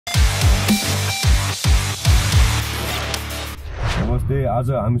जस्तै आज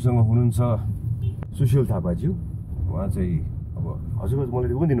हामीसँग हुनुहुन्छ सुशील थापाज्यू उहाँ चाहिँ अब हजुरको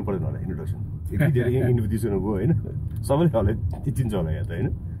मलाई पनि दिनु पर्दैन होला इन्ट्रोडक्सन यति धेरै इन्टरभ्यू दिइसक्नु भयो होइन सबैले होला चिन्छ होला यहाँ त होइन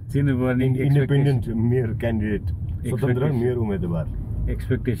चिन्नुपर्ने इन्डिपेन्डेन्ट मेयर क्यान्डिडेट स्वतन्त्र मेयर उम्मेदवार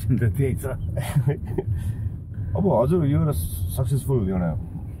एक्सपेक्टेसन त त्यही छ अब हजुर यो एउटा सक्सेसफुल एउटा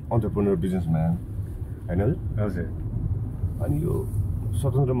अन्टरप्रेन्योर बिजनेसम्यान होइन हजुर अनि यो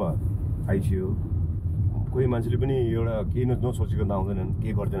स्वतन्त्रमा आइसक्यो कोही मान्छेले पनि एउटा केही नसोचेको त आउँदैनन्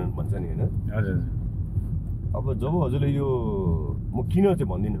के गर्दैनन् भन्छ नि होइन हजुर अब जब हजुरले यो म किन चाहिँ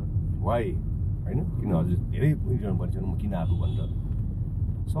भन्दिनँ वाइ होइन किन हजुर धेरै इन्टरभ्यू भनिसक्नु म किन आएको भनेर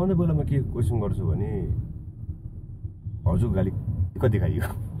सबभन्दा पहिला म के क्वेसन गर्छु भने हजुर गाली कति खाइयो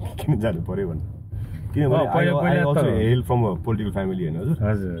किन जानु पर्यो भनेर किनभने I also hell from a political family होइन हजुर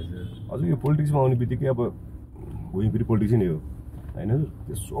हजुर हजुर हजुर यो पोलिटिक्समा आउने बित्तिकै अब गोइङ फेरि पोलिटिक्स नै हो होइन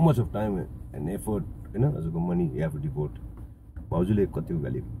हजुर so much of time and effort होइन हजुरको मनी या डिभोट भाउजूले कतिको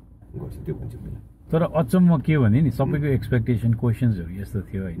गाली गर्छ त्यो भन्छ पहिला तर अचम्म के भने नि सबैको एक्सपेक्टेसन क्वेसन्सहरू यस्तो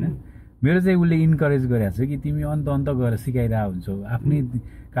थियो होइन मेरो चाहिँ उसले इन्करेज गरेको छ कि तिमी अन्त गएर सिकाइरहेको हुन्छौ आफ्नै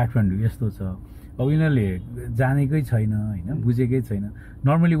काठमाडौँ यस्तो छ अब यिनीहरूले जानेकै छैन होइन बुझेकै छैन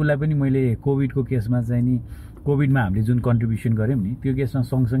नर्मली उसलाई पनि मैले कोभिडको केसमा चाहिँ नि कोभिडमा हामीले जुन कन्ट्रिब्युसन गऱ्यौँ नि त्यो केसमा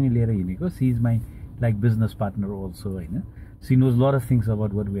सँगसँगै लिएर हिँडेको C is my like business partner also होइन C knows lot of things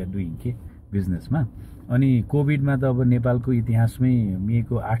about what we are doing के बिजनेसमा अनि कोभिडमा त अब नेपालको इतिहासमै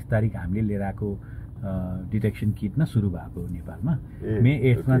मेको 8 तारिक हामीले लिएर आएको डिटेक्सन किट न सुरु भएको नेपालमा मे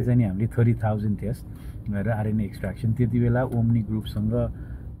 8मा चाहिँ नि हामीले 30,000 टेस्ट गरेर आरएनए एक्सट्र्याक्सन त्यति बेला ओम्नी ग्रुपसँग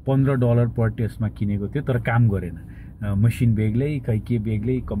 $15 पर टेस्टमा किनेको थियो तर काम गरेन मसिन बेग्लै खै के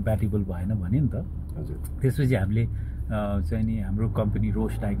बेग्लै कम्प्याटेबल भएन भने नि त त्यसपछि हामीले चाहिँ नि हाम्रो कम्पनी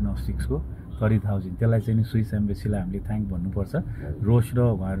रोस डायग्नोस्टिक्सको 30,000 त्यसलाई चाहिँ नि स्विस एम्बेसीलाई हामीले थ्याङ्क भन्नुपर्छ रोस र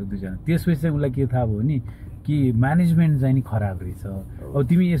उहाँहरू दुईजना त्यसपछि चाहिँ उसलाई के थाहा भयो नि कि म्यानेजमेन्ट चाहिँ नि खराब रहेछ अब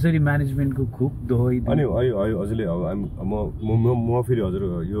तिमी यसरी म्यानेजमेन्टको खुब दोहोइ अनि हजुरले अब म फेरि हजुर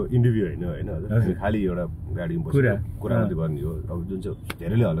यो इन्टरभ्यू होइन हजुर खालि एउटा गाडीमा बसेर कुरा मात्रै गर्ने हो अब जुन चाहिँ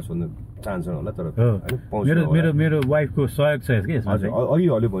धेरैले होला सोध्न चाहन्छन् होला तर मेरो वाइफको सहयोग छ कि यसमा अघि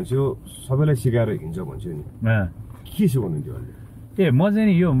अहिले भन्छु सबैलाई सिकाएर हिँड्छ भन्छु नि के सिकाउनुहुन्थ्यो अहिले म चाहिँ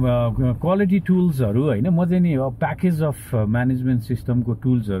नि यो क्वालिटी टुल्सहरू होइन म चाहिँ नि प्याकेज अफ म्यानेजमेन्ट सिस्टमको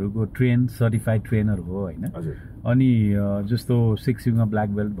टुल्सहरूको सर्टिफाइड ट्रेनर हो होइन अनि जस्तो 6 सिग्मा ब्ल्याक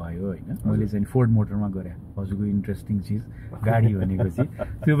बेल्ट भयो होइन मैले चाहिँ फोर्ड मोटरमा गरेँ हजुरको इन्ट्रेस्टिङ चिज गाडी भनेको चाहिँ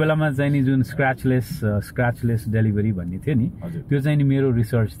त्यो बेलामा चाहिँ नि जुन स्क्रैचलेस डेलिभरी भन्ने थियो नि त्यो चाहिँ नि मेरो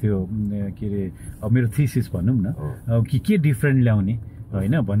रिसर्च थियो के अरे मेरो थिसिस भनौँ न कि के डिफ्रेन्ट ल्याउने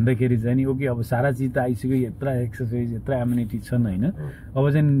होइन भन्दाखेरि चाहिँ नि ओके अब सारा चिज त आइसक्यो यत्रा एक्सर्साइज यत्रा एम्युनिटी छन् होइन अब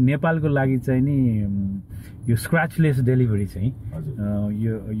चाहिँ नेपालको लागि चाहिँ नि यो स्क्रैचलेस डेलिभरी चाहिँ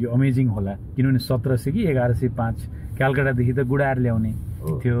यो अमेजिङ होला किनभने 1700 कि 1105 कलकत्तादेखि त गुडाएर ल्याउने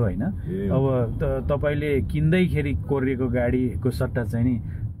थियो होइन अब तपाईँले किन्दैखेरि कोरिएको गाडीको सट्टा चाहिँ नि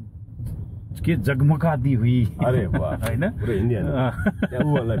के जगमगाती हुई अरे वाह हैन पुरै इन्डिया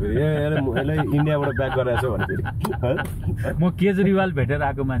इन्डियाबाट ब्याक गराएछ भने म केजरीवाल भेटेर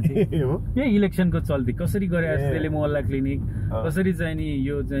आएको मान्छे यही इलेक्सनको चल्ती कसरी गरे त्यसले मोहल्ला क्लिनिक कसरी चाहिँ नि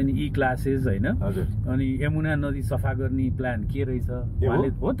यो चाहिँ नि ई क्लासेस हैन अनि यमुना नदी सफा गर्ने प्लान के रहेछ उहाँले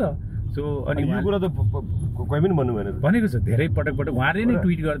हो त सो अनि यो कुरा त कोही पनि भन्नु भएन भनेको छ धेरै पटक उहाँले नै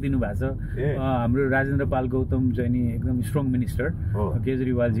ट्विट गरिदिनु भएको छ हाम्रो राजेन्द्र पाल गौतम चाहिँ नि एकदम स्ट्रङ मिनिस्टर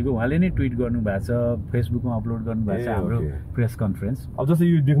केजरीवालजीको उहाँले नै ट्विट गर्नु भएको छ फेसबुकमा अपलोड गर्नु भएको छ हाम्रो प्रेस कन्फरेन्स अब जस्तै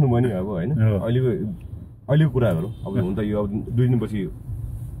यो देख्नु भयो नि अब होइन अहिलेको कुराहरू अब हुन त यो अब 2 दिनपछि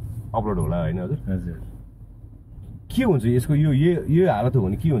अपलोड होला होइन हजुर के हुन्छ यसको यो हालत हो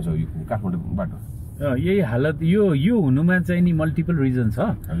भने के हुन्छ यो काठमाडौँबाट यही हालत यो हुनुमा चाहिँ नि मल्टिपल रिजन छ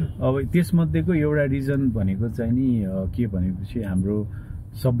अब त्यसमध्येको एउटा रिजन भनेको चाहिँ नि के भनेपछि हाम्रो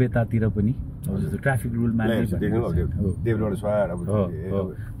सभ्यतातिर पनि ट्राफिक रुल त्यही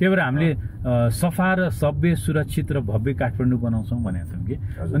भएर हामीले सफा र सभ्य सुरक्षित र भव्य काठमाडौँ बनाउँछौँ भनेका छौँ कि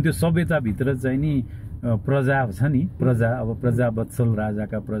अनि त्यो सभ्यताभित्र चाहिँ नि प्रजा छ नि अब प्रजा वत्सल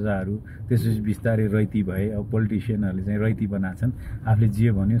राजाका प्रजाहरू त्यसपछि बिस्तारै रैती भए अब पोलिटिसियनहरूले चाहिँ रैती बनाएछन् आफूले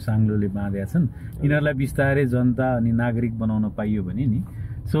जे भन्यो साङ्लोले बाँधेका छन् यिनीहरूलाई बिस्तारै जनता अनि नागरिक बनाउन पाइयो भने नि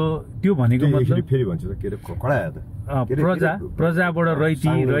सो त्यो भनेको मतलब फेरि भन्छ के अरे कडा आयो त प्रजाबाट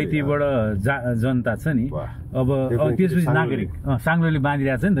रैतीबाट जनता छ नि अब त्यसपछि नागरिक साङ्लोले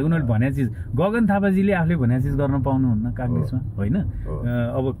बाँधिरहेको छ नि त उनीहरूले भनेको चिज गगन थापाजीले आफूले भनेको चिज गर्न पाउनुहुन्न काङ्ग्रेसमा होइन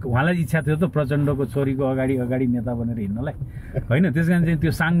अब उहाँलाई इच्छा थियो त प्रचण्डको छोरीको अगाडि नेता बनेर हिँड्नलाई होइन त्यस कारण चाहिँ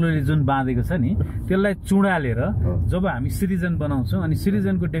त्यो साङ्लोले जुन बाँधेको छ नि त्यसलाई चुडालेर जब हामी सिटिजन बनाउँछौँ अनि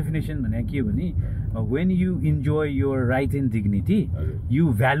सिटिजनको डेफिनेसन भनेको के भने when you enjoy your right and dignity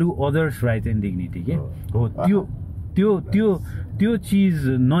you value others right and dignity के हो त्यो चिज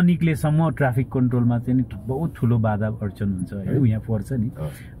ननिक्लेसम्म ट्राफिक कन्ट्रोलमा चाहिँ नि बहुत ठुलो बाधा अडचन हुन्छ होइन यहाँ फोहोर छ नि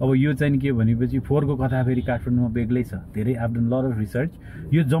अब यो चाहिँ के भनेपछि फोहोरको कथा फेरि काठमाडौँमा बेग्लै छ धेरै आफ्टर लट अफ रिसर्च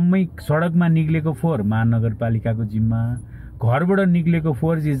यो जम्मै सडकमा निक्लेको फोहोर महानगरपालिकाको जिम्मा घरबाट निक्लेको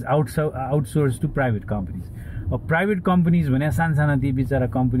फोहोर is outsource to private companies अब प्राइभेट कम्पनीज भने सानसाना ती बिचरा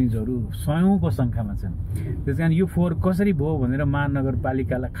कम्पनीजहरू सयौँको सङ्ख्यामा छन् त्यस कारण यो फोहोर कसरी भयो भनेर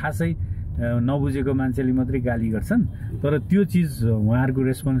महानगरपालिकालाई खासै नबुझेको मान्छेले मात्रै गाली गर्छन् तर त्यो चिज उहाँहरूको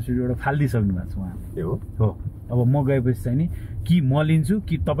रेस्पोन्सिबिलिटी एउटा फालिदिइसक्नु भएको छ उहाँले हो अब म गएपछि चाहिँ नि कि म लिन्छु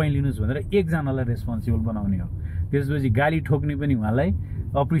कि तपाईँ लिनुहोस् भनेर एकजनालाई रेस्पोन्सिबल बनाउने हो त्यसपछि गाली ठोक्ने पनि उहाँलाई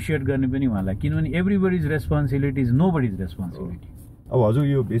अप्रिसिएट गर्ने पनि उहाँलाई किनभने everybody's responsibility is no bodies responsibility अब हजुर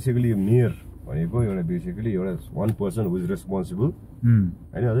यो बेसिकली मेयर भनेको एउटा बेसिकली एउटा one person who is responsible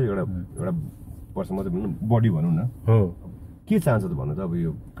होइन हजुर एउटा पर्सन मात्रै भनौँ बडी भनौँ न हो के चाहन्छ त भन्नु त अब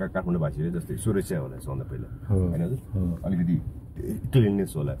यो काठमाडौँवासीले जस्तै सुरक्षा होला सबभन्दा पहिला होइन हजुर अलिकति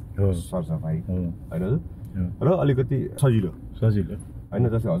क्लिननेस होला सरसफाइ होइन हजुर र अलिकति सजिलो होइन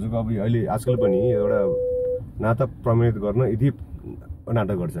जस्तै हजुरको अब अहिले आजकल पनि एउटा नाता प्रमाणित गर्न यदि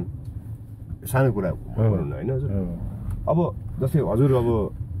नाटक गर्छन् सानो कुरा भनौँ न होइन हजुर अब जस्तै हजुर अब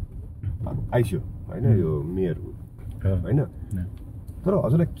आइस्यो होइन यो मेयर होइन तर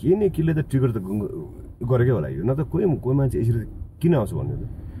हजुरलाई के न केले त ट्रिगर त गरेकै होला यो न त कोही मान्छे यसरी किन आउँछ भन्नु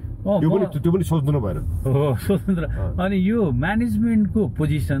त्यो पनि सोच्नु नभएर हो स्वतन्त्र अनि यो म्यानेजमेन्टको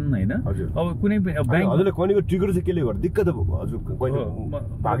पोजिसन होइन अब कुनै पनि ब्याङ्क हजुरले कहिलेको ट्रिगर चाहिँ केले गर्छ दिक्कत हजुर कहिले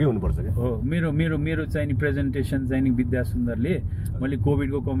भागै हुनुपर्छ क्या हो मेरो चाहिँ नि प्रेजेन्टेसन चाहिँ नि विद्या सुन्दरले मैले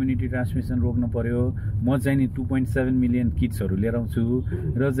कोभिडको कम्युनिटी ट्रान्समिसन रोक्न पर्यो म चाहिँ नि 2.7 मिलियन किट्सहरू लिएर आउँछु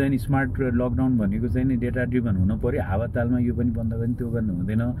र चाहिँ नि स्मार्ट लकडाउन भनेको चाहिँ नि डेटा ड्रिभन हुनु पर्यो हावातालमा यो पनि बन्द गर्ने त्यो गर्नु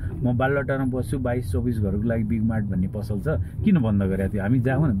हुँदैन म बालटारमा बस्छु 22-24 घरको लागि बिग मार्ट भन्ने पसल छ किन बन्द गरेको थियो हामी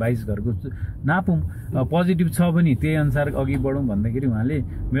जाउँ न 22 घरको नापौँ पोजिटिभ छ भने त्यही अनुसार अघि बढौँ भन्दाखेरि उहाँले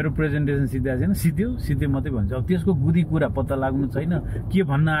मेरो प्रेजेन्टेसन सिद्ध्याएको छैन सिद्धे मात्रै भन्छ अब त्यसको गुदी कुरा पत्ता लाग्नु छैन के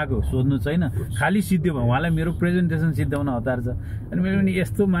भन्न आएको सोध्नु छैन खालि सिद्धो भयो उहाँलाई मेरो प्रेजेन्टेसन सिद्ध्याउन हतार छ अनि मैले पनि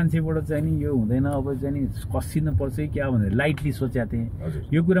यस्तो मान्छेबाट चाहिँ नि यो हुँदैन अब चाहिँ नि कसिनु पर्छ कि क्या भनेर लाइटली सोचेको थिएँ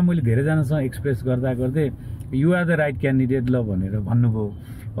यो कुरा मैले धेरैजनासँग एक्सप्रेस गर्दै you are the right candidate ल भनेर भन्नुभयो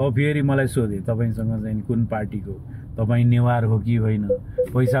अब फेरि मलाई सोधे तपाईँसँग चाहिँ कुन पार्टीको तपाईँ नेवार हो कि होइन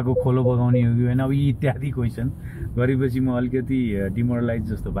पैसाको खोलो बगाउने हो कि होइन अब यी इत्यादि क्वेसन गरेपछि म अलिकति डिमोरलाइज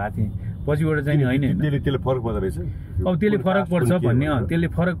जस्तो भएको थिएँ पछिबाट चाहिँ नि होइन त्यसले फरक पर्दो रहेछ अब त्यसले फरक पर्छ भन्ने त्यसले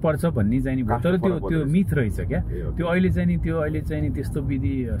फरक पर्छ भन्ने चाहिँ नि तर त्यो मिथ रहेछ क्या त्यो अहिले चाहिँ नि त्यस्तो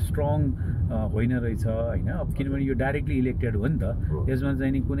विधि स्ट्रङ होइन रहेछ होइन अब किनभने यो डाइरेक्टली इलेक्टेड हो नि त यसमा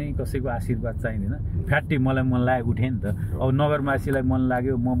चाहिँ नि कुनै कसैको आशीर्वाद चाहिँदैन फ्याट्टै मलाई मन लाग्यो उठेँ नि त अब नगरवासीलाई मन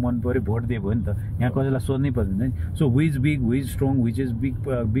लाग्यो म मन पऱ्यो भोट दिए भयो नि त यहाँ कसैलाई सोध्नै पर्दैन so which big which strong which is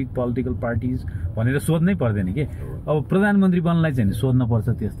big political parties भनेर सोध्नै पर्दैन कि अब प्रधानमन्त्री बन्नलाई चाहिँ सोध्न पर्छ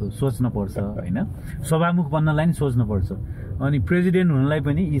त्यस्तो सोच्न पर्छ होइन सभामुख बन्नलाई नि सोच्नु पर्छ अनि प्रेसिडेन्ट हुनलाई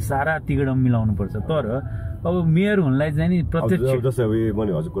पनि यी सारा तिगडम मिलाउनु पर्छ तर अब मेयर हुनलाई चाहिँ नि प्रत्यक्ष जस्तै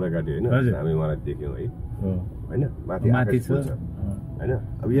मैले हजुर कुरा काटेँ होइन हामी उहाँलाई देख्यौँ है होइन माथि छ होइन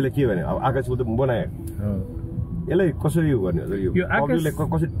अब यसलाई के भने अब आकाशको त बनायो यसलाई कसरी गर्ने हजुर यो पब्लिकलाई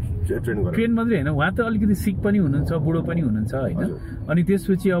कसरी ट्रेन मात्रै होइन उहाँ त अलिकति सिक पनि हुनुहुन्छ बुढो पनि हुनुहुन्छ होइन अनि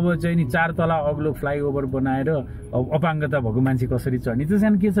त्यसपछि अब चाहिँ नि 4 तला अग्लो फ्लाइओभर बनाएर अब अपाङ्गता भएको मान्छे कसरी चढ्ने त्यस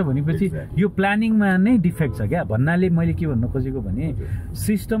कारण के छ भनेपछि यो प्लानिङमा नै डिफेक्ट छ क्या भन्नाले मैले के भन्न खोजेको भने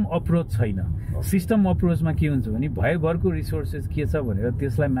सिस्टम अप्रोच छैन सिस्टम अप्रोचमा के हुन्छ भने भयभरको रिसोर्सेस के छ भनेर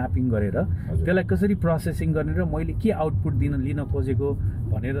त्यसलाई म्यापिङ गरेर त्यसलाई कसरी प्रोसेसिङ गर्ने र मैले के आउटपुट लिन खोजेको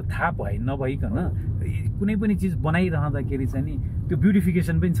भनेर थाहा नभइकन कुनै पनि चिज बनाइरहँदाखेरि चाहिँ नि त्यो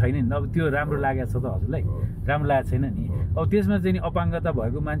ब्युटिफिकेसन पनि छैन नि अब त्यो राम्रो लागेको छ त हजुरलाई राम्रो लागेको छैन नि अब त्यसमा चाहिँ नि अपाङ्गता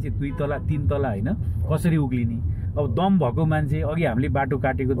भएको मान्छे 2 तला 3 तला होइन कसरी उक्लिने अब दम भएको मान्छे अघि हामीले बाटो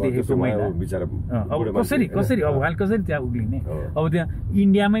काटेको देखेको महिला अब कसरी अब उहाँले कसरी त्यहाँ उक्लिने अब त्यहाँ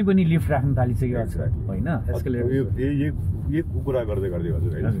इन्डियामै पनि लिफ्ट राख्न थालिसकेको छ होइन यही कुरा गर्दै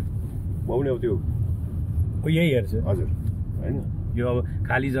हजुर होइन म पनि अब त्यो यही हेर्छु हजुर होइन यो अब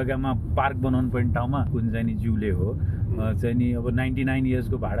खाली जग्गामा पार्क बनाउनु पर्ने ठाउँमा कुन चाहिँ नि ज्यूले हो चाहिँ नि अब 99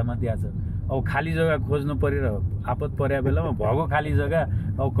 इयर्सको भाडामा दिएको छ अब खाली जग्गा खोज्नु परेर आपत परेको बेलामा भएको खाली जग्गा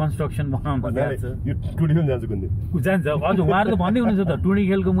अब कन्स्ट्रक्सन बनाउनु जान्छ हजुर उहाँहरू त भन्दै हुनुहुन्छ त टुडी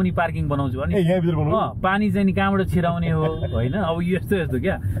खेलको मुनि पार्किङ बनाउँछु भने पानी चाहिँ नि कहाँबाट छिराउने हो होइन अब यस्तो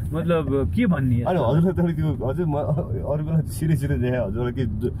क्या मतलब के भन्ने हजुर म अरू बेला सिरियस देखेँ हजुरलाई कि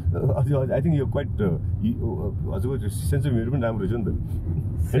हजुर आई थिङ्क यो क्वाइट हजुरको सेन्स अफ ह्युमर पनि राम्रो रहेछ नि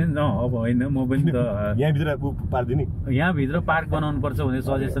त अब होइन म पनि त यहाँभित्र पार्दिने यहाँभित्र पार्क बनाउनु पर्छ भनेर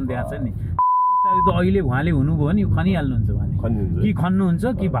सजेसन दिएको छ नि त अहिले उहाँले हुनुभयो नि खनिहाल्नुहुन्छ उहाँले खनिन्छ कि खन्नुहुन्छ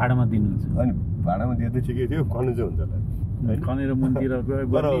कि भाडामा दिनुहुन्छ अनि भाडामा दिए त ठिकै थियो खन्नु चाहिँ हुन्छ होला खनेर मुनतिर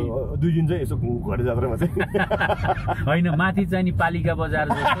तर 2 दिन चाहिँ यसो घटे जात्रामा चाहिँ होइन माथि चाहिँ नि पालिका बजार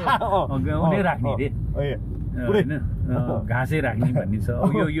जस्तो उनी राख्ने रे होइन घाँसै राख्ने भन्ने छ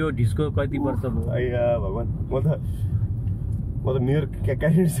अब यो ढिस्को कति वर्ष भयो अया भगवान म त मेयर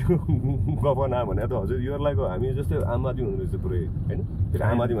क्यान्डिडेटको गफ ना भने त हजुर योलाई हामी जस्तै आम आदमी हुनु रहेछ पुरै होइन फेरि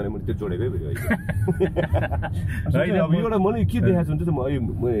आम आदमी भने मैले त्यो जोडेकै फेरि अब एउटा मैले के देखाएको छु भने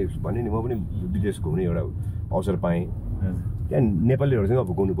म भने नि म पनि विदेश घुम्ने एउटा अवसर पाएँ त्यहाँ नेपालीहरूसँग अब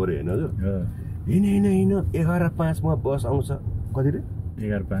घुम्नु पऱ्यो होइन हजुर हिँड 11:05 बस आउँछ कति रे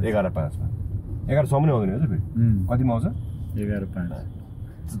 11:05 11:06 नै आउँदैन हजुर फेरि कतिमा आउँछ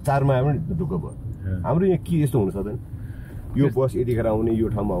 11:05 4मा आयो भने ढुक्क भयो हाम्रो यहाँ के यस्तो हुनु सक्दैन यो बस यतिखेर आउने यो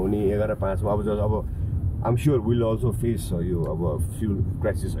ठाउँमा आउने 11:05 मा अब I'm sure will also face यो अब फ्युल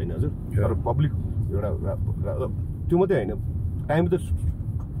क्राइसिस होइन हजुर तर पब्लिक एउटा त्यो मात्रै होइन टाइम त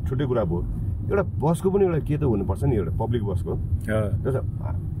छुट्टै कुरा भयो एउटा बसको पनि एउटा के त हुनुपर्छ नि एउटा पब्लिक बसको जस्तो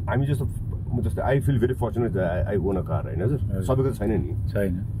हामी जस्तो I feel very fortunate I own a car होइन हजुर सबैको त छैन नि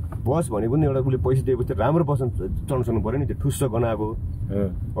छैन बस भनेको पनि एउटा उसले पैसा दिएपछि राम्रो बस चढ्नु सक्नु पऱ्यो नि त्यो ठुस्स गनाएको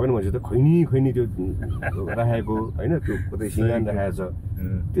होइन मान्छे त खैनी त्यो राखेको होइन त्यो कतै सिँगान राखेको छ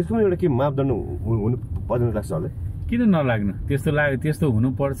त्यसको पनि एउटा के मापदण्ड हुनु पर्दैन लाग्छ होला किन नलाग्नु त्यस्तो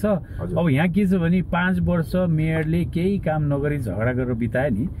हुनुपर्छ अब यहाँ के छ भने 5 वर्ष मेयरले केही काम नगरी झगडा गरेर बिताए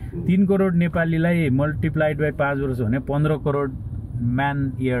नि 3 करोड नेपालीलाई मल्टिप्लाइड बाई 5 वर्ष भने 15 करोड म्यान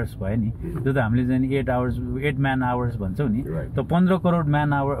इयर्स भयो नि जो त हामीले चाहिँ 8 म्यान आवर्स भन्छौँ नि त 15 करोड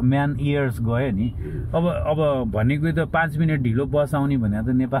म्यान इयर्स गयो नि अब भनेको त 5 मिनट ढिलो बस आउने भने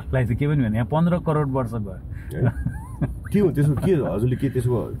त नेपाललाई त के पनि भने 15 करोड वर्ष गयो के हो त्यसको के हजुरले के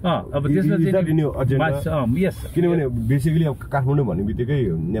त्यसको अब त्यसमा किनभने बेसिकली अब काठमाडौँ भन्ने बित्तिकै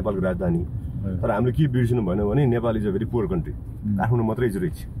नेपालको राजधानी तर हामीले के बिर्सिनु भएन भने Nepal is a very poor country Kathmandu मात्रै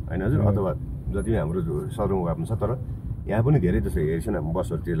रिच होइन हजुर अथवा जति हाम्रो सदरमुकाम छ तर यहाँ पनि धेरै जस्तो हेर्छन्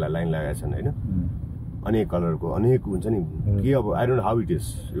बसहरूतिर लाइन लगाएका छन् होइन अनेक कलरको अनेक हुन्छ नि के अब I don't how it is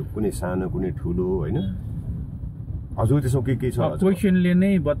कुनै सानो कुनै ठुलो होइन हजुर त्यसमा के छ क्वेसनले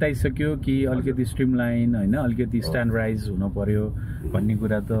नै बताइसक्यो कि अलिकति स्ट्रिमलाइन होइन अलिकति स्ट्यान्डर्डाइज हुन पर्यो भन्ने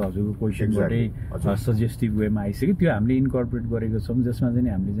कुरा त हजुरको क्वेसनबाटै सजेस्टिभ वेमा आइसक्यो त्यो हामीले इन्कर्पोरेट गरेको छौँ जसमा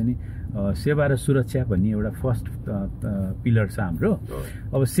चाहिँ हामीले चाहिँ सेवा र सुरक्षा भन्ने एउटा फर्स्ट पिलर छ हाम्रो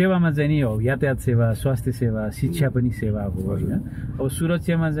अब सेवामा चाहिँ नि यातायात सेवा स्वास्थ्य सेवा शिक्षा पनि सेवा हो होइन अब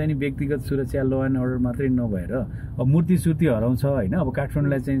सुरक्षामा चाहिँ नि व्यक्तिगत सुरक्षा ल एन्ड अर्डर मात्रै नभएर अब मूर्ति सुर्ति हराउँछ होइन अब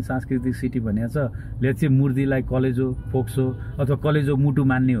काठमाडौँलाई चाहिँ सांस्कृतिक सिटी भनेको छ ले चाहिँ मूर्तिलाई कलेजो फोक्सो अथवा कलेजो मुटु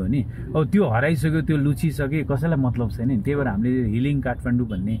मान्ने हो नि अब त्यो हराइसक्यो त्यो लुचिसक्यो कसैलाई मतलब छैन नि त्यही भएर हामीले हिलिङ काठमाडौँ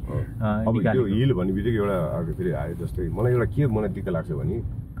भन्ने त्यो हिल भन्ने बित्तिकै एउटा फेरि आयो जस्तै मलाई एउटा के मलाई दिक्क लाग्छ भने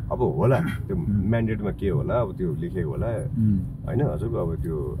अब होला त्यो म्यान्डेटमा के होला अब त्यो लेखेको होला होइन हजुरको अब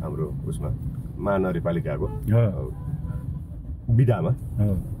त्यो हाम्रो उसमा महानगरपालिकाको विधामा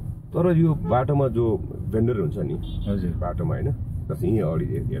तर यो बाटोमा जो भेन्डर हुन्छ नि हजुर बाटोमा होइन जस्तै यहीँ अगाडि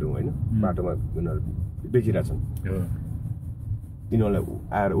हेरौँ होइन बाटोमा उनीहरू बेचिरहेछन् तिनीहरूलाई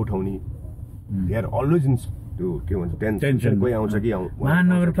आएर उठाउने हेयर अलवेज इन त्यो के भन्छ टेन्सन कोही आउँछ कि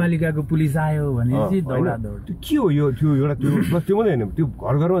महानगरपालिकाको पुलिस आयो भने के हो यो त्यो एउटा त्यो त्यो मात्रै होइन त्यो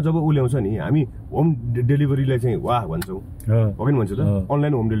घर घरमा जब ऊ ल्याउँछ नि हामी होम डेलिभरीलाई चाहिँ वाह भन्छौँ हो कि भन्छ त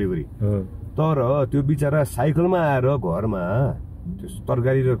अनलाइन होम डेलिभरी तर त्यो बिचरा साइकलमा आएर घरमा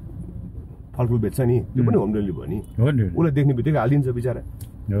तरकारी र फलफुल बेच्छ नि त्यो पनि होम डेलिभरी भयो नि उसलाई देख्ने बित्तिकै हालिदिन्छ बिचरा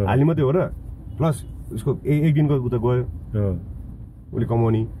हाल्ने मात्रै हो र प्लस उसको एक दिनको उता गयो उसले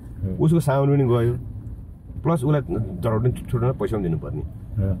कमाउने उसको सामान पनि गयो प्लस उसलाई जराउट छुट्याउन पैसा पनि दिनुपर्ने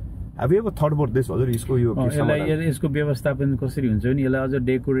अब यो थर्ड बोर्ड देश हजुर यसको यसको व्यवस्थापन कसरी हुन्छ नि यसलाई अझ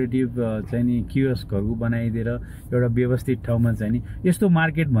डेकोरेटिभ चाहिँ नि कियोस्कहरू बनाइदिएर एउटा व्यवस्थित ठाउँमा चाहिँ नि यस्तो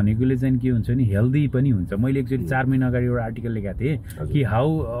मार्केट भनेकोले चाहिँ के हुन्छ नि हेल्दी पनि हुन्छ मैले एकचोटि 4 महिना अगाडि एउटा आर्टिकल लेखेको थिएँ कि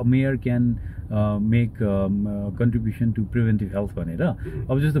how mayor can make contribution to preventive health भनेर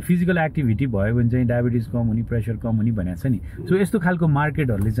अब जस्तो फिजिकल एक्टिभिटी भयो भने चाहिँ डायबिटिज कम हुने प्रेसर कम हुने भनेको छ नि सो यस्तो खालको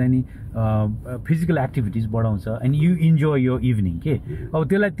मार्केटहरूले चाहिँ नि फिजिकल एक्टिभिटिज बढाउँछ एन्ड यु इन्जोय यो इभिनिङ के अब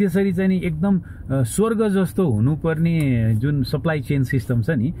त्यसलाई त्यसरी चाहिँ नि एकदम स्वर्ग जस्तो हुनुपर्ने जुन सप्लाई चेन सिस्टम छ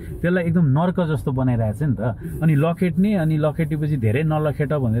नि त्यसलाई एकदम नर्क जस्तो बनाइरहेको छ नि त अनि लखेट्ने अनि लखेटेपछि धेरै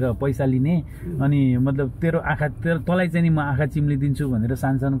नलखेट भनेर पैसा लिने अनि मतलब तेरो तँलाई चाहिँ नि म आँखा चिम्लिदिन्छु भनेर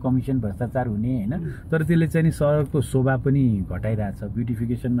सानो कमिसन भ्रष्टाचार हुने होइन तर त्यसले चाहिँ नि सहरको शोभा पनि घटाइरहेछ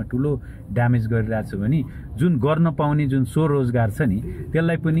ब्युटिफिकेसनमा ठुलो ड्यामेज गरिरहेछ भने जुन गर्न पाउने जुन स्वरोजगार छ नि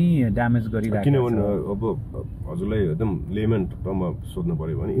त्यसलाई पनि ड्यामेज गरिरहेको किनभने अब हजुरलाई एकदम लेमन टर्ममा सोध्नु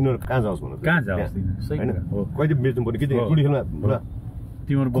पर्यो भने यिनीहरू कहाँ जाओस् भन्नु कहाँ जाओस् होइन कहिले बेच्नु पर्ने कि टुडी खेलमा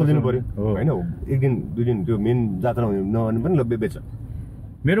खोजिनु पर्यो होइन एक दिन दुई दिन त्यो मेन जात्रा नभने पनि ल बेच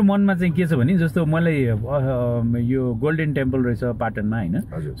मेरो मनमा चाहिँ के छ भने जस्तो मलाई यो गोल्डन टेम्पल रहेछ पाटनमा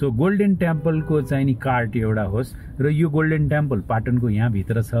होइन सो गोल्डन टेम्पलको चाहिँ नि कार्ड एउटा होस् र यो गोल्डन टेम्पल पाटनको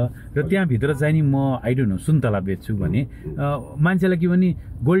यहाँभित्र छ र त्यहाँभित्र चाहिँ नि म आई डोन्ट नो सुन्तला बेच्छु भने मान्छेलाई के भने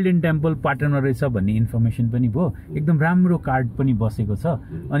गोल्डन टेम्पल पाटनमा रहेछ भन्ने इन्फर्मेसन पनि भयो एकदम राम्रो कार्ड पनि बसेको छ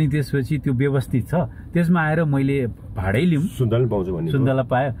अनि त्यसपछि त्यो व्यवस्थित छ त्यसमा आएर मैले भाडै लिउँ सुन्तला पाउँछु भन्ने सुन्तला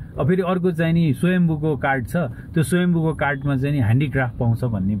पायो अब फेरि अर्को चाहिँ नि स्वयम्भूको कार्ड छ त्यो स्वयम्भूको कार्डमा चाहिँ नि ह्यान्डिक्राफ्ट पाउँछ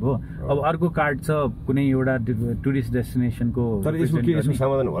भन्ने भयो अब अर्को कार्ड छ कुनै एउटा टुरिस्ट डेस्टिनेसनको तर यसको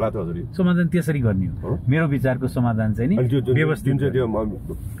समाधान होला त हजुर समाधान त्यसरी गर्ने हो मेरो विचारको समाधान चाहिँ नि व्यवस्थित त्यो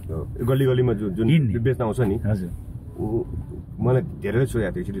गल्ली गल्लीमा जुन बेच्न आउँछ नि हजुर मलाई धेरै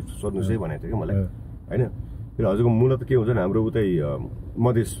सोधेको थियो यसरी सोध्नुहोस् है भनेको थियो कि मलाई होइन फेरि हजुरको मूलत के हुन्छ नि हाम्रो उतै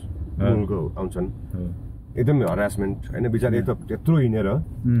मधेस मुलको आउँछन् एकदमै हरासमेन्ट होइन बिचार त्यत्रो हिँडेर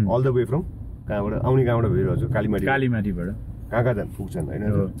अल द वे फ्रम कहाँबाट भेट हजुर कालीमाटीबाट कहाँ कहाँ पुग्छन् होइन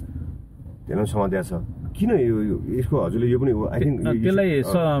त्यसलाई समाध्या छ किन यसको हजुरले यो पनि आई थिङ्क त्यसलाई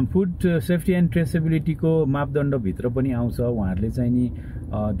फुड सेफ्टी एन्ड ट्रेसेबिलिटीको मापदण्डभित्र पनि आउँछ उहाँहरूले चाहिँ नि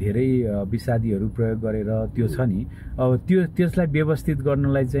धेरै विषादीहरू प्रयोग गरेर त्यो छ नि अब त्यसलाई व्यवस्थित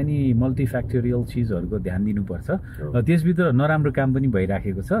गर्नलाई चाहिँ नि मल्टिफ्याक्टोरियल चिजहरूको ध्यान दिनुपर्छ त्यसभित्र नराम्रो काम पनि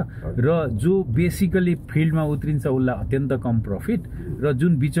भइराखेको छ र जो बेसिकली फिल्डमा उत्रिन्छ उसलाई अत्यन्त कम प्रफिट र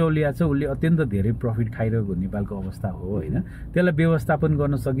जुन बिचौलिया छ उसले अत्यन्त धेरै प्रफिट खाइरहेको नेपालको अवस्था हो होइन त्यसलाई व्यवस्थापन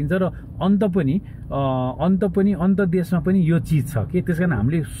गर्न सकिन्छ र अन्त देशमा पनि यो चिज छ कि त्यस कारण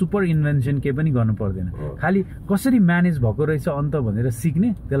हामीले सुपर इन्भेन्सन केही पनि गर्नु पर्दैन खालि कसरी म्यानेज भएको रहेछ अन्त भनेर सिक्ने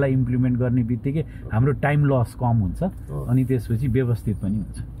त्यसलाई इम्प्लिमेन्ट गर्ने बित्तिकै हाम्रो टाइम लस कम हुन्छ अनि त्यसपछि व्यवस्थित पनि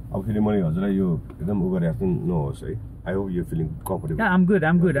हुन्छ अब फेरि मैले हजुरलाई यो एकदम उ गरे जस्तो नहोस् है I hope you feeling comfortable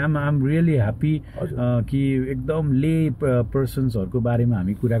I'm good I'm really happy कि एकदम ले पर्सन्सहरूको बारेमा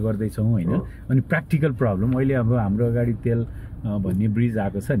हामी कुरा गर्दैछौँ होइन अनि प्र्याक्टिकल प्रब्लम अहिले अब हाम्रो अगाडि तेल भन्ने ब्रिज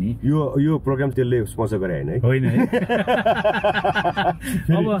आएको छ नि यो प्रोग्राम त्यसले स्पोन्सर गरे होइन है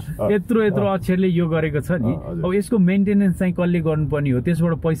अब यत्रो अक्षरले यो गरेको छ नि अब यसको मेन्टेनेन्स चाहिँ कसले गर्नुपर्ने हो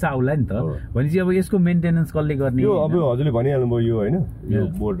त्यसबाट पैसा आउला नि त भनेपछि अब यसको मेन्टेनेन्स कसले गर्ने यो अब हजुरले भनिहाल्नुभयो यो होइन यो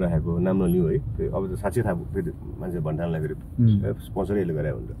बोर्ड राखेको नाम नलिउँ है अब त साँच्चै थाहा फेरि मान्छे भन्ठानलाई फेरि स्पोन्सर यसले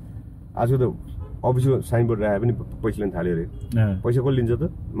गरे हुन्छ आजको त अफिसको साइनबोर्ड राखे पनि पैसा लिन थाल्यो अरे पैसा कसले लिन्छ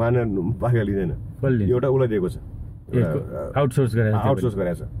त मानेर बाहिर लिँदैन एउटा उसलाई दिएको छ आउटसोर्स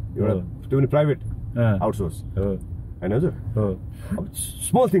गरेको छ एउटा त्यो पनि प्राइभेट आउटसोर्स होइन हजुर अब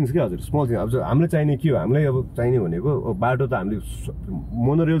स्मल थिङ्स क्या हजुर स्मल थिङ अब हामीलाई चाहिने के हो हामीलाई अब चाहिने भनेको बाटो त हामीले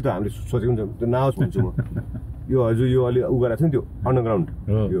मोनोरेल त हामीले सोचेको हुन्छ त्यो नआओस् भन्छु म यो हजुर यो अलि उ गरेको छ नि त्यो अन्डरग्राउन्ड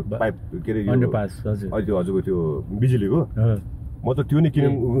यो पाइप के अरे अहिले त्यो हजुरको त्यो बिजुलीको म त त्यो नै किन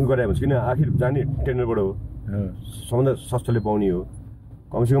गराएको हुन्छु किन आखिर जाने टेन्डरबाट हो सबभन्दा सस्तोले पाउने हो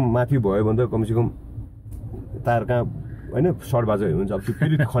कमसेकम माथि भयो भने त कमसेकम तार कहाँ होइन सर्ट बाजा हुन्छ अब त्यो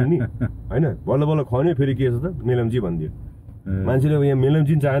फेरि खन्ने होइन बल्ल खन्यो फेरि के छ त मेलम्ची भनिदियो मान्छेले अब यहाँ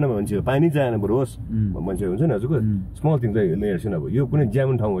मेलम्ची चाहेन भन्छ पानी चाहेन बरु होस् मान्छे हुन्छ नि हजुरको स्मल थिङ चाहिँ हेर्छु नि अब यो कुनै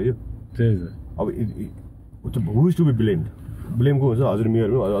ज्यामन ठाउँ हो यो अब हुज टु बी ब्लेमको हुन्छ हजुर मेयर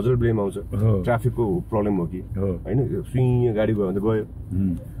हजुर ब्लेम आउँछ ट्राफिकको प्रब्लम हो कि होइन सुइँ गाडी गयो भने त गयो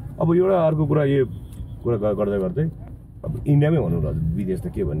अब एउटा अर्को कुरा यो कुरा गर्दै अब इन्डियामै भनौँ न हजुर विदेश त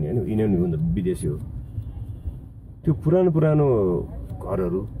के भन्ने होइन इन्डियन हो नि त विदेशी हो त्यो पुरानो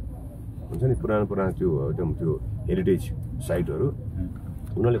घरहरू हुन्छ नि पुरानो त्यो एकदम त्यो हेरिटेज साइटहरू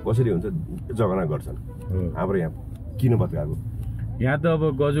उनीहरूले कसरी हुन्छ जगना गर्छन् हाम्रो यहाँ किन भत्काएको यहाँ त अब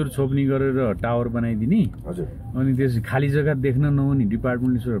गजुर छोप्नी गरेर टावर बनाइदिने हजुर अनि त्यस खाली जग्गा देख्न नहुने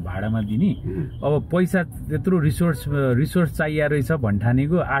डिपार्टमेन्टले भाडामा दिने अब पैसा त्यत्रो रिसोर्स चाहिए रहेछ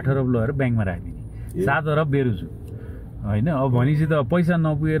भन्ठानेको 8 अरब लगेर ब्याङ्कमा राखिदिने 7 अरब बेरुजु होइन अब भनेपछि त पैसा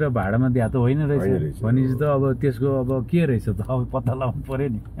नपुगेर भाडामा दिए त होइन रहेछ भनेपछि त अब त्यसको अब के रहेछ त अब पत्ता लगाउनु पर्यो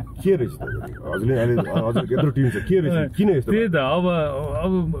नि के रहेछ त्यही त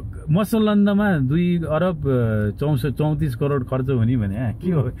अब मसलन्दमा 2 अरब 34 करोड खर्च हुने भने के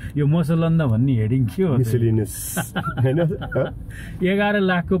हो यो मसलन्द भन्ने हेडिङ के हो 11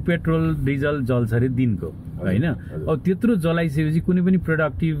 लाखको पेट्रोल डिजल जल्छ अरे दिनको होइन अब त्यत्रो जलाइसकेपछि कुनै पनि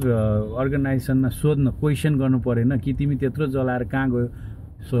प्रोडक्टिभ अर्गनाइजेसनमा सोध्न क्वेसन गर्नु परेन कि तिमी त्यत्रो जलाएर कहाँ गयो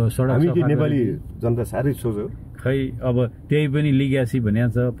सडक नेपाली जनता साह्रै सोच्यो खै अब त्यही पनि लिग्यासी भनेको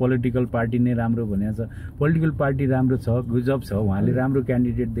छ पोलिटिकल पार्टी नै राम्रो भनेको छ पोलिटिकल पार्टी राम्रो छ गुजब छ उहाँले राम्रो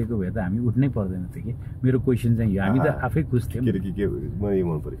क्यान्डिडेट दिएको भए त हामी उठ्नै पर्दैन थियो कि मेरो क्वेसन चाहिँ हामी त आफै खुस थियौँ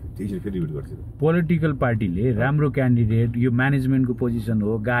पोलिटिकल पार्टीले राम्रो क्यान्डिडेट यो म्यानेजमेन्टको पोजिसन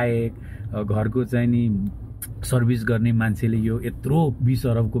हो गायक घरको चाहिँ नि सर्भिस गर्ने मान्छेले यो यत्रो 20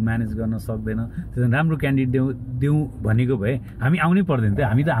 अरबको म्यानेज गर्न सक्दैन, त्यसैले राम्रो क्यान्डिडेट देऊ भनेको भए हामी आउनै पर्दैन थियो,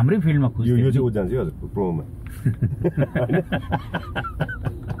 हामी त हाम्रै फिल्डमा खुसी यो चाहिँ जान्छ हजुर प्रोमा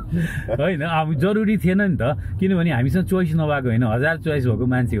होइन। अब जरुरी थिएन नि त, किनभने हामीसँग चोइस नभएको होइन, 1000 चोइस भएको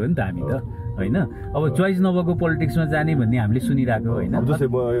मान्छे हो नि त हामी त होइन। अब चोइस नभएको पोलिटिक्समा जाने भन्ने हामीले सुनिरहेको होइन। जस्तै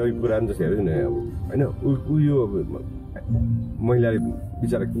म यो कुरा पनि जस्तै हेर्छु नि अब होइन, ऊ यो महिलाले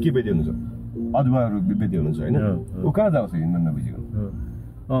बिचरा के बेच्दै हुनुहुन्छ, अदुवाहरू बेच्दै हुनुहुन्छ होइन, ऊ कहाँ जाओस् हिँड्न नबुझेको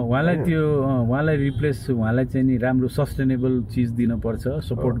उहाँलाई रिप्लेस, उहाँलाई चाहिँ नि राम्रो सस्टेनेबल चिज दिनुपर्छ,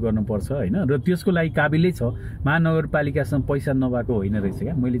 सपोर्ट गर्नुपर्छ होइन। र त्यसको लागि काबिलै छ। महानगरपालिकासँग पैसा नभएको होइन रहेछ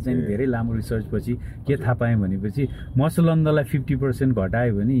क्या। मैले चाहिँ धेरै लामो रिसर्च पछि के थाहा पाएँ भनेपछि मसलन्दलाई 50%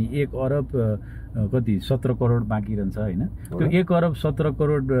 घटायो भने 1 अरब कति 17 करोड बाँकी रहन्छ होइन। त्यो 1 अरब 17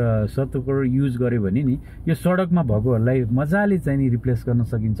 करोड युज गर्यो भने नि यो सडकमा भएकोहरूलाई मजाले चाहिँ नि रिप्लेस गर्न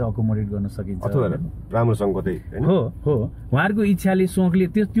सकिन्छ, अकोमोडेट गर्न सकिन्छ। राम्रोसँग कतै हो उहाँहरूको इच्छाले सोखले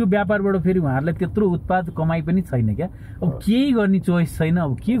त्यो व्यापारबाट फेरि उहाँहरूलाई त्यत्रो उत्पाद कमाइ पनि छैन क्या। अब केही गर्ने चोइस छैन,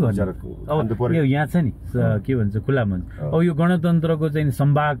 अब के गर्छ। अब यो यहाँ छ नि के भन्छ खुला मञ्च, अब यो गणतन्त्रको चाहिँ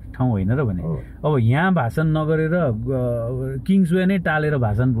सम्भाग ठाउँ होइन र भने अब यहाँ भाषण नगरेर किङ्सवे नै टालेर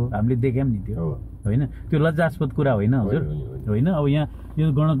भाषण भयो, हामीले देख्यौँ नि त्यो होइन। त्यो लज्जास्पद कुरा होइन हजुर होइन। अब यहाँ यो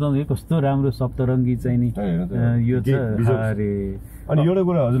गणतन्त्र कस्तो राम्रो सप्तरङ्गी चाहिँ नि यो छ अरे। अनि एउटा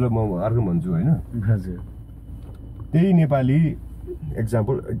कुरा हजुरलाई म अर्को भन्छु होइन, हजुर त्यही नेपाली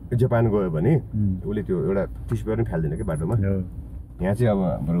एक्जाम्पल जापान गयो भने उसले त्यो एउटा टिस्यु पेपर पनि फाल्दैन क्या बाटोमा। यहाँ चाहिँ अब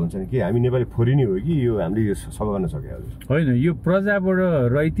हाम्रो हुन्छ नि कि हामी नेपाली फोरिनी हो कि यो हामीले यो सफा गर्न सक्यो हजुर होइन। यो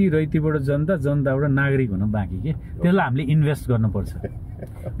प्रजाबाट रैतीबाट जनताबाट नागरिक हुन बाँकी के, त्यसलाई हामीले इन्भेस्ट गर्नुपर्छ।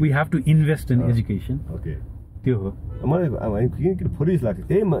 We have to invest in education. Okay त्यो हो। मलाई किन फोरिस लाग्छ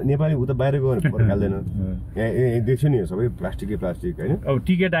त्यही नेपाली उता बाहिर गयो भने फर्काल्दैन। यहाँ देख्छु नि सबै प्लास्टिक होइन। अब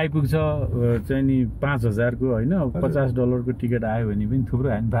टिकट आइपुग्छ चाहिँ नि 5000 को होइन, $50 को टिकट आयो भने पनि थुप्रो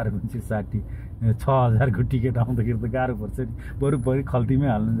हामी 12 मान्छे 60 6000 को टिकट आउँदाखेरि त गाह्रो पर्छ नि। बरु खल्तीमै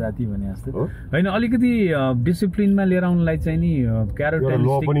हाल्नु जाति भने जस्तो होइन। अलिकति डिसिप्लिनमा लिएर आउनलाई चाहिँ नि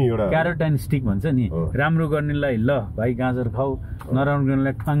क्यारोटाइन स्टिक भन्छ नि, राम्रो गर्नेलाई ल भाइ गाजर खाऊ, नराम्रो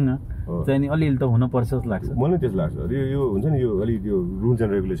गर्नेलाई खाङ्ग चाहिँ नि अलिअलि त हुनुपर्छ जस्तो लाग्छ मलाई। त्यस्तो लाग्छ यो हुन्छ नि, यो अलिक यो रुल्स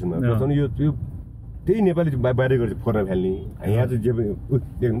एन्ड रेगुलेसनमा यो त्यही नेपाली बाहिर गर्छ फोर्न फाल्ने। यहाँ चाहिँ जे पनि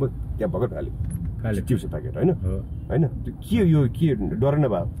देख्नुभयो त्यहाँ भर्खर फाल्यो चिप्स प्याकेट होइन होइन। के यो के डर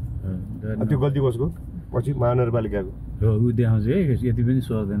भयो त्यो गल्ती कसको पछि महानगरपालिकाको ऊ देखाउँछ है, यति पनि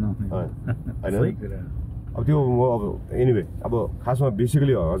सोच्दैन होइन। अब त्यो म अब एनिवे अब खासमा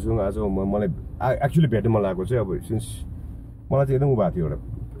बेसिकली हजुरसँग आज मलाई एक्चुअली भेट्न मन लागेको चाहिँ अब सिन्स मलाई चाहिँ एकदम उ भएको थियो एउटा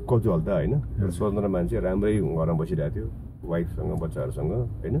कौतुहल त होइन। एउटा स्वतन्त्र मान्छे राम्रै घरमा बसिरहेको थियो वाइफसँग बच्चाहरूसँग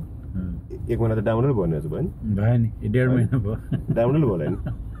होइन। 1 महिना त डाउनलोड भयो नि हजुर भयो नि 1.5 महिना भयो डाउनलोड भयो होइन,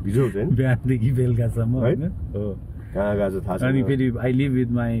 भिजुअल चाहिँ बिहानदेखि बेलुकासम्म होइन। कहाँ गएको छ थाहा छैन। अनि फेरि I leave with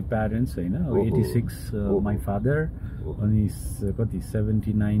my parents होइन। 86 माई फादर अनि कति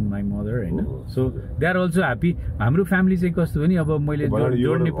 79 माई मदर होइन। So they are also happy. हाम्रो फ्यामिली चाहिँ कस्तो हो नि, अब मैले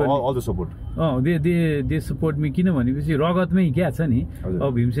जोड्ने पनि दे सपोर्ट मी, किन भनेपछि रगतमै क्या छ नि।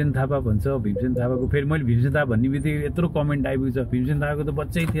 अब भीमसेन थापा भन्छ, भीमसेन थापाको फेरि मैले भीमसेन थापा भन्ने बित्तिकै यत्रो कमेन्ट आइपुग्छ भीमसेन थापाको त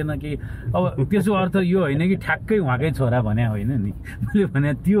बच्चै थिएन कि। अब त्यसको अर्थ यो होइन कि ठ्याक्कै उहाँकै छोरा भने होइन नि, मैले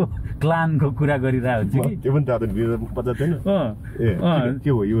भने त्यो क्लानको कुरा गरिरहेको हुन्छु कि। त्यो पनि त पत्ता थिएन के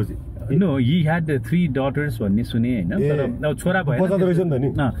हो यो चाहिँ। नो ही ह्याड 3 daughters भन्ने सुने होइन। तर अब छोरा भएन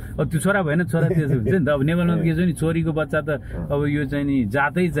अब त्यो छोरा भएन, छोरा त्यस्तो हुन्छ नि त। अब नेपालमा के छ नि, छोरीको बच्चा त अब यो चाहिँ नि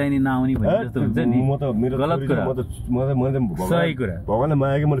जातै चाहिँ नि नआउने भन्ने जस्तो हुन्छ नि। गलत कुरा, सही कुरा। भगवानले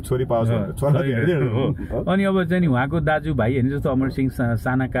मागेको मैले छोरी पाउँछ अनि अब चाहिँ नि उहाँको दाजुभाइ होइन, जस्तो अमर सिंह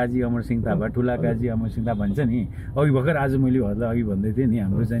साना काजी अमर सिंह थापा, ठुला काजी अमर सिंह थापा भन्छ नि। अघि भर्खर आज मैले अघि भन्दै थिएँ नि,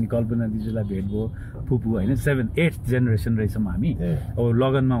 हाम्रो चाहिँ कल्पना दिजुलाई भेट भयो, फुपू होइन। 7th जेनेरेसन रहेछौँ हामी। अब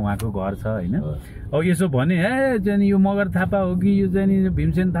लगनमा उहाँको घर छ होइन। अब यसो भने हे चाहिँ यो मगर थापा हो कि यो चाहिँ नि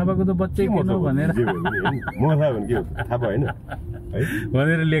भीमसेन थापाको त बच्चै किन भनेर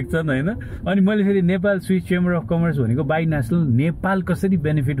भनेर लेख्छन् होइन। अनि मैले फेरि Nepal Swiss chamber of commerce भनेको बाई नेसनल नेपाल कसरी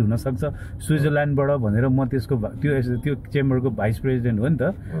बेनिफिट हुनसक्छ स्विजरल्यान्डबाट भनेर म त्यसको त्यो चेम्बरको भाइस प्रेसिडेन्ट हो नि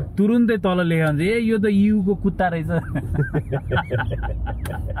त। तुरुन्तै तल लेखेर हुन्छ ए यो त युको कुत्ता रहेछ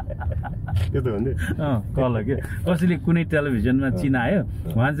तल के कसैले कुनै टेलिभिजनमा चिनायो,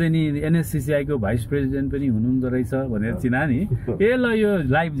 उहाँ चाहिँ नि एनएससिसिआईको भाइस प्रेसिडेन्ट पनि हुनुहुँदो रहेछ भनेर चिना नि। ए ल यो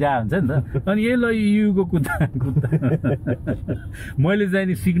लाइभ जा हुन्छ नि त। अनि ए ल युको कुत्ता मैले चाहिँ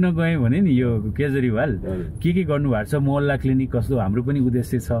नि सिक्न गएँ भने नि यो केजरीवाल के गर्नु भएको छ मोहल्ला क्लिनिक कस्तो हाम्रो पनि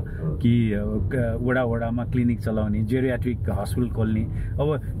उद्देश्य छ कि वडा वडामा क्लिनिक चलाउने जेरियाट्रिक हस्पिटल खोल्ने अब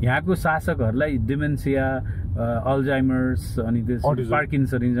यहाँको शासकहरूलाई डिमेन्सिया अल्जाइमर्स अनि त्यस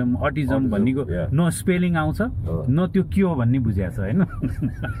पार्किन्सनिजम अटिजम भन्नेको न स्पेलिङ आउँछ न त्यो के हो भन्ने बुझाएको छ होइन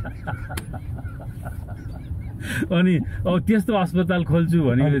अनि अब त्यस्तो अस्पताल खोल्छु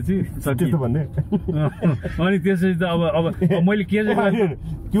भनेपछि अनि त्यसपछि त अब मैले के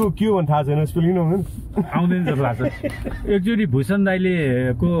त्यो के हो भने थाहा छैन स्पेलिङ आउँदैन जस्तो लाग्छ एकचोटि भूषण दाइले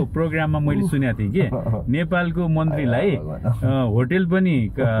को प्रोग्राममा मैले सुनेको थिएँ कि नेपालको मन्त्रीलाई होटेल पनि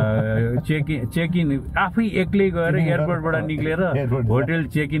चेक इन आफै एक्लै गएर एयरपोर्टबाट निक्लेर होटेल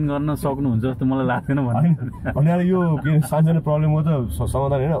चेक इन गर्न सक्नुहुन्छ जस्तो मलाई लाग्दैन भने यो सानसानो प्रब्लम हो त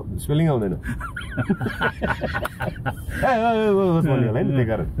समाधान होइन स्पेलिङ आउँदैन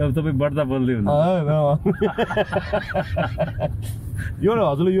तपाईँ बढ्दा बोल्दै हुनु यो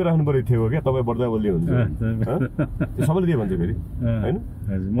हजुरले यो राख्नु परेको थियो क्या तपाईँ बढ्दा बोल्दै हुन्छ सबैले त्यही भन्छ फेरि होइन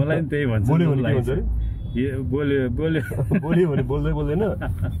मलाई पनि त्यही भन्छ बोल्यो भने के भन्छ अरे बोल्यो भने बोल्दै बोल्दैन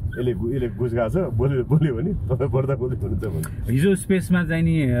यसले घुस गएको छ बोल्यो भने तपाईँ बढ्दा बोल्दै हुनुहुन्छ हिजो स्पेसमा चाहिँ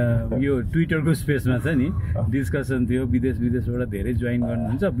नि यो ट्विटरको स्पेसमा चाहिँ नि डिस्कसन थियो विदेशबाट धेरै जोइन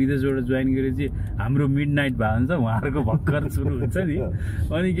गर्नुहुन्छ विदेशबाट जोइन गरेपछि हाम्रो मिड नाइट भयो हुन्छ उहाँहरूको भर्खर सुरु हुन्छ नि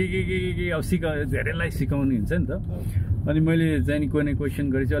अनि के अब धेरैलाई सिकाउनु हुन्छ नि त अनि मैले चाहिँ नि कुनै क्वेसन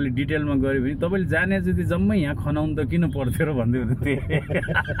गरेपछि अलिक डिटेलमा गऱ्यो भने तपाईँले जाने चाहिँ जम्मै यहाँ खनाउनु त किन पर्थ्यो र भन्दै हुनुहुन्थ्यो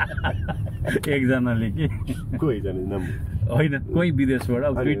एकजनाले कि होइन कोही विदेशबाट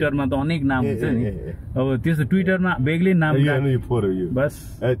अब ट्विटरमा त अनेक नाम हुन्छ नि अब त्यस्तो ट्विटरमा बेग्लै नाम बस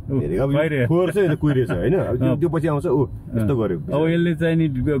अब यसले चाहिँ नि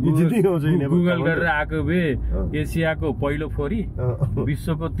गुगल गरेर आएको भए एसियाको पहिलो फोरी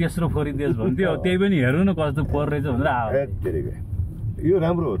विश्वको तेस्रो फोरी देश भन्थ्यो अब त्यही पनि हेर्नु न कस्तो फोहोर रहेछ भनेर आयो यो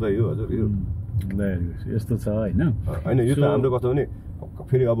राम्रो हो त यो हजुर यो यस्तो छ होइन यो त हाम्रो कस्तो भने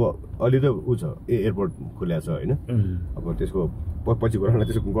फेरि अब अलि त ऊ छ एयरपोर्ट खुल्याएको छ होइन अब त्यसको पछि गएर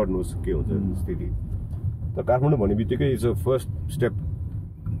त्यसो गर्नुहोस् के हुन्छ स्थिति त काठमाडौँ भन्ने बित्तिकै is a first step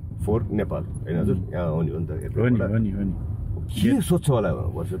for Nepal होइन हजुर यहाँ आउने हो नि त एयरपोर्ट के सोध्छ होला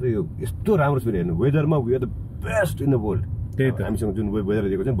वर्ष त यो यस्तो राम्रो छ हेर्नु वेदरमा we are the best in the world त्यही त हामीसँग जुन वेदर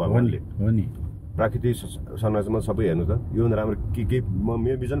दिएको छ नि भगवान्ले हो नि प्राकृतिक संरचना सबै हेर्नु त योभन्दा राम्रो के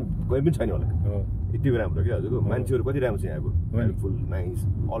मेरो विजन कोही पनि छैन होला यति राम्रो क्या हजुरको मान्छेहरू कति राम्रो छ यहाँको हेल्पफुल नाइस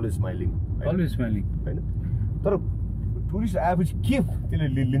अलवेज स्माइलिङ होइन तर टुरिस्ट आएपछि के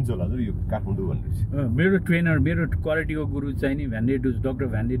त्यसले लिन्छ होला हजुर यो काठमाडौँ भनेपछि मेरो ट्रेनर मेरो क्वालिटीको गुरु चाहिँ नि भ्यान्डेडुज डक्टर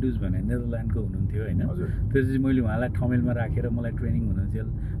भ्यान्डेडुज भनेर नेदरल्यान्डको हुनुहुन्थ्यो होइन त्यसपछि मैले उहाँलाई ठमेलमा राखेर मलाई ट्रेनिङ हुनुहुन्थ्यो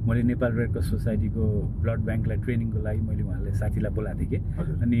मैले नेपाल रेड क्रस सोसाइटीको ब्लड ब्याङ्कलाई ट्रेनिङको लागि मैले उहाँलाई साथीलाई बोलाएको थिएँ कि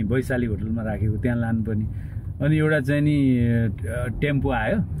अनि वैशाली होटलमा राखेको त्यहाँ लानुपर्ने अनि एउटा चाहिँ नि टेम्पो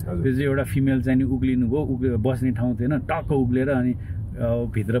आयो त्यो चाहिँ एउटा फिमेल चाहिँ नि उक्लिनु भयो बस्ने ठाउँ थिएन टक्क उक्लेर अनि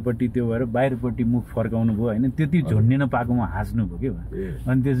भित्रपट्टि त्यो भएर बाहिरपट्टि मुख फर्काउनु भयो होइन त्यति झुन्ने नपाएकोमा हाँस्नु भयो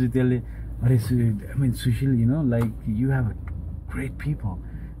क्या अनि त्यसपछि त्यसले अरे I mean Sushil you know like you have great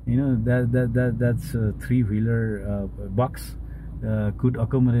people you know that's 3-wheeler box could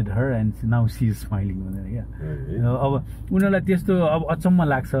accommodate her and now she is smiling भनेर क्या अब उनीहरूलाई त्यस्तो अब अचम्म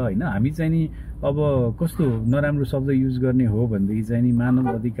लाग्छ होइन हामी चाहिँ नि अब कस्तो नराम्रो शब्द युज गर्ने हो भनेदेखि चाहिँ नि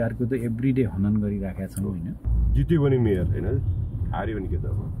मानव अधिकारको त एभ्रिडे हनन गरिराखेका छौँ होइन जित्यो भने मेयर होइन हार्यो भने के त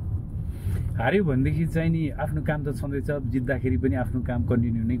हार्यो भनेदेखि चाहिँ नि आफ्नो काम त छँदैछ जित्दाखेरि पनि आफ्नो काम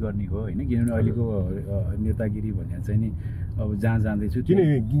कन्टिन्यू नै गर्ने हो होइन किनभने अहिलेको नेतागिरी भने चाहिँ नि अब जहाँ जाँदैछु किन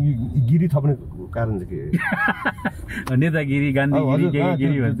गिरी थप्ने कारण चाहिँ के नेतागिरी गान्धीगिरी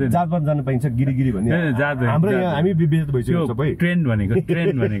गिरी भन्छ जातबाट जान पाइन्छ गिरी भन्ने हाम्रो यहाँ हामी विभेद भइसक्यो सबै ट्रेन्ड भनेको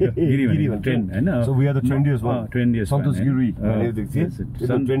गिरी भनेको ट्रेन्ड होइन सो वी आर द ट्रेन्डियस्ट वन ट्रेन्डियस्ट सन्तोष गिरी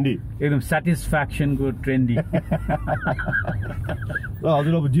एकदम ट्रेन्डी एकदम स्याटिस्फ्याक्सनको ट्रेन्डी ल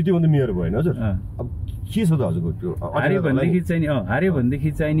हजुर अब जित्यो भने मेयर भयो होइन हजुर अब के छ त हजुरको त्यो हार्यो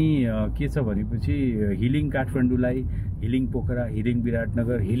भनेदेखि चाहिँ नि के छ भनेपछि हिलिङ काठमाडौँलाई healing Pokhara healing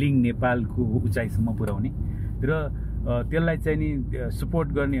Biratnagar healing नेपालको उचाइसम्म पुर्याउने र त्यसलाई चाहिँ नि सपोर्ट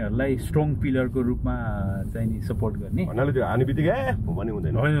गर्नेहरूलाई स्ट्रङ पिलरको रूपमा चाहिँ नि सपोर्ट गर्ने भन्नाले त्यो हाने बित्तिकै भन्ने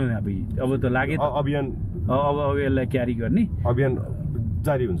हुँदैन अब त लाग्यो अभियान अब यसलाई क्यारी गर्ने अभियान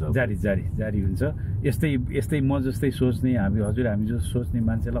जारी हुन्छ यस्तै म जस्तै सोच्ने हामी जस्तो सोच्ने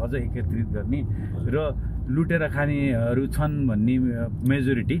मान्छेलाई अझ एकत्रित गर्ने र लुटेर खानेहरू छन् भन्ने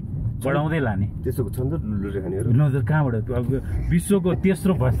मेजोरिटी बढाउँदै लाने त्यसो छ नि त लुटेर खानेहरू नजर कहाँबाट अब विश्वको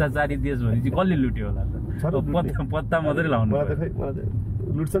तेस्रो भ्रष्टाचारी देश भने चाहिँ कसले लुट्यो होला त पत्ता मात्रै लाउनु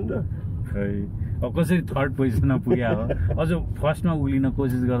लुट्छन् र कसरी थर्ड पोजिसनमा पुग्या हो अझ फर्स्टमा उलिन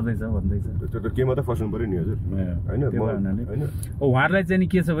कोसिस गर्दैछ भन्दैछ त्यो त केमा त फस्नु पर्यो नि हजुर हैन हैन उहाँहरुलाई चाहिँ नि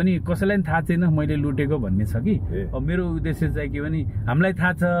के छ भने कसैलाई पनि थाहा छैन मैले लुटेको भन्ने छ कि अब मेरो उद्देश्य चाहिँ के भने हामीलाई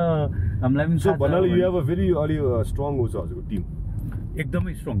थाहा छ हामीलाई पनि थाहा छ भन्नाले यु हेभ अ भेरी अलि स्ट्रङ हो हजुरको टिम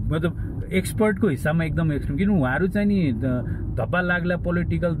एकदमै स्ट्रङ मतलब एक्सपर्टको हिसाबमा एकदमै स्ट्रङ किन उहाँहरू चाहिँ नि धब्बा लाग्ला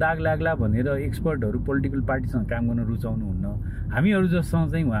पोलिटिकल दाग लाग्ला भनेर एक्सपर्टहरू पोलिटिकल पार्टीसँग काम गर्न रुचाउनुहुन्न हामीहरू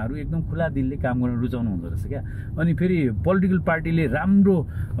जसँग चाहिँ उहाँहरू एकदम खुला दिलले काम गर्न रुचाउनु हुँदो रहेछ क्या अनि फेरि पोलिटिकल पार्टीले राम्रो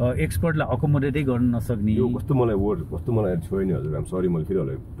एक्सपर्टलाई अकोमोडेटै गर्न नसक्ने यो कस्तो मलाई छोयो नि हजुर आम सरी मैले फेरि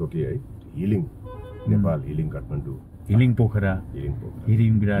होला टोके है healing Nepal healing Kathmandu healing Pokhara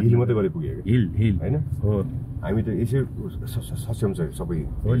healing विराट हिल मात्रै गरे पुग्यो हिल हैन हो हामी त यसै सक्षम छ सबै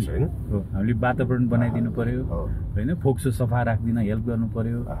हैन हामीले वातावरण बनाइदिनु पर्यो हैन फोक्सो सफा राख्दिन हेल्प गर्नु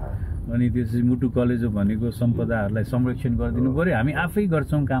पर्यो अनि त्यसपछि मुटु कलेजो भनेको सम्पदाहरूलाई संरक्षण गरिदिनु पर्यो हामी आफै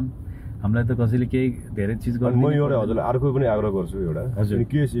गर्छौं काम हामीलाई त कसैले केही धेरै चीज गर्नु म एउटा हजुरलाई अर्को पनि आग्रह गर्छु एउटा हजुर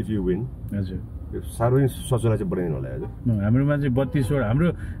केस इफ यु विन हजुर सार्वजनिक शौचालय चाहिँ बनाइदिनु होला हजुर हाम्रोमा चाहिँ 32 वटा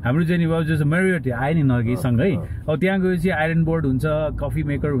हाम्रो चाहिँ नि जस्तो मेरियट आयो नि नर्गीसँगै अब त्यहाँ गएपछि आइरन बोर्ड हुन्छ कफी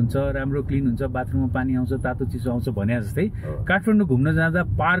मेकर हुन्छ राम्रो क्लिन हुन्छ बाथरुममा पानी आउँछ तातो चिसो आउँछ भने जस्तै काठमाडौँ घुम्न जाँदा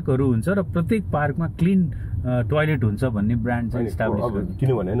पार्कहरू हुन्छ र प्रत्येक पार्कमा क्लिन टोयलेट हुन्छ भन्ने ब्रान्ड चाहिँ इस्टाब्लिश गर्नु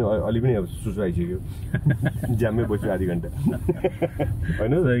किनभने अलि पनि अब सुसु आइसक्यो ज्याममै बस्यो आधी घण्टा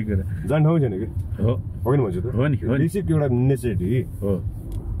हैन सही कुरा जान ठाउँ छैन कि हो होइन भन्छ त हो नि बेसिक एउटा नेसेसिटी हो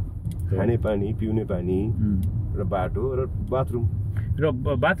खाने पानी पिउने पानी र बाटो र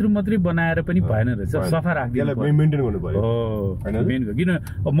बाथरुम मात्रै बनाएर पनि भएन रहेछ सफा राख्दिनु पर्यो मेन्टेन गर्नु पर्यो हैन मेन किन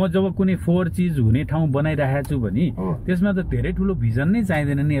म जब कुनै फोहोर चीज हुने ठाउँ बनाइराखेको छु भने त्यसमा त धेरै ठुलो भिजन नै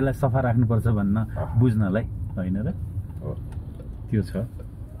चाहिँदैन नि यसलाई सफा राख्नुपर्छ भन्न बुझ्नलाई हैन र त्यो छ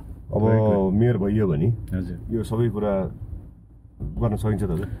अब मेयर भइयो भने हजुर यो सबै कुरा गर्न सकिन्छ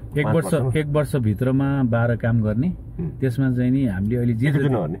त एक वर्ष भित्रमा 12 काम गर्ने त्यसमा चाहिँ नि हामीले अहिले जे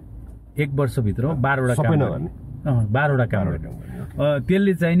नगर्ने एक वर्ष भित्रमा 12 वटा काम गर्ने 12 वटा काम गर्ने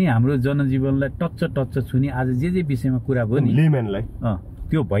त्यसले चाहिँ नि हाम्रो जनजीवनलाई टच्च छुने आज जे विषयमा कुरा भयो नि लेम्यानलाई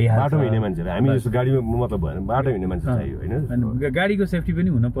त्यो भइहाल्छ बाटो हिँड्ने मान्छेलाई हामी जस्तो गाडीमा मतलब भएन बाटो हिँड्ने मान्छे चाहियो हैन गाडीको सेफ्टी पनि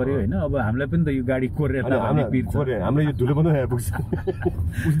हुन पर्यो हैन अब हामीलाई पनि त यो गाडी कोरेर हामीले यो धुलो पनि आइपुग्छ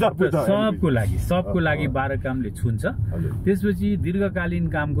सबको लागि 12 कामले छुन्छ त्यसपछि दीर्घकालीन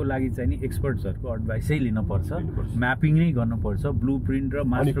कामको लागि चाहिँ नि एक्सपर्ट्सहरुको एडभाइसै लिन पर्छ म्यापिङ नै गर्न पर्छ ब्लुप्रिन्ट र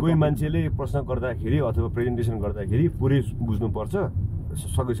मास्टर कोही मान्छेले प्रश्न गर्दाखेरि अथवा प्रेजेन्टेसन गर्दाखेरि पुरै बुझ्नु पर्छ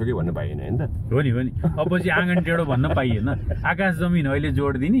सकिसक्यो भन्न पाइएन हैन त हो नि अब पछि आँगन टेढो भन्न पाइएन आकाश जमिन अहिले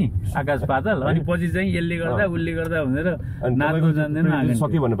जोड दिने आकाश पाताल अनि पछि चाहिँ यसले गर्दा उल्ले गर्दा भनेर नाच्नु जान्दैन आँगन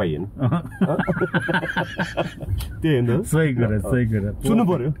सक्यो भन्न पाइएन त्यही हैन सही कुरा सुन्नु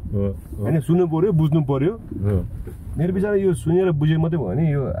पर्यो हैन सुन्नु पर्यो बुझ्नु पर्यो मेरो विचार यो सुनेर बुझे मात्रै भयो भने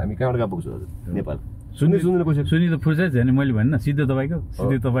यो हामी कहाँबाट कहाँ पुग्छौँ हजुर नेपाल सुन्ने कसै सुनि त फुर्सै छैन मैले भन्न सिधै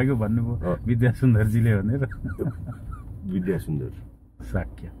तपाईको भन्नुभयो विद्या सुन्दरजीले भनेर विद्या सुन्दर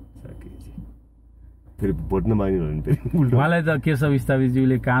साक्य फेरि भोट नमाग्ने हो भने फेरि उहाँलाई त केशव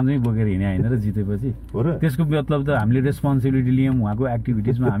स्थापितज्यूले काँधमै बोकेर हिँडे होइन र जितेपछि त्यसको मतलब त हामीले रेस्पोन्सिबिलिटी लियौँ उहाँको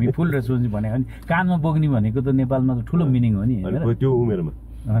एक्टिभिटिजमा हामी फुल रेस्पोन्सिबिलिटी भनेको नि काँधमा बोक्ने भनेको त नेपालमा त ठुलो मिनिङ हो नि त्यो उमेरमा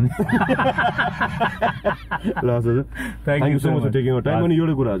ल thank you so much for taking time अनि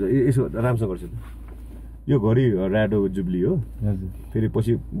एउटा कुरा यसो राम्रोसँग गर्छु यो घरि ऱ्याडो जुब्ली हो फेरि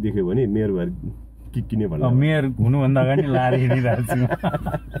पछि देख्यो भने मेयर भएर किने भन्नु मेयर हुनुभन्दा अगाडि लाएर हिँडिरहेको छु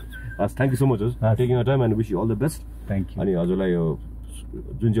हस् thank you so much taking time and wish you all the best thank you अनि हजुरलाई यो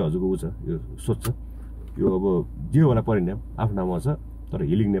जुन चाहिँ हजुरको ऊ छ यो सोच छ यो अब जे होला परिणाम आफ्नो नाममा छ तर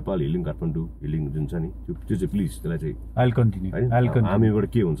healing Nepal healing Kathmandu healing जुन छ नि त्यो चाहिँ प्लिज त्यसलाई चाहिँ I'll continue हामीबाट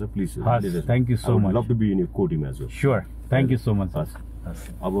के हुन्छ please thank you so much love to be in your को team as well sure thank you so much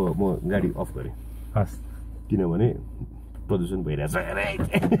अब म गाडी अफ गरेँ हस् किनभने प्रदूषण भइरहेछ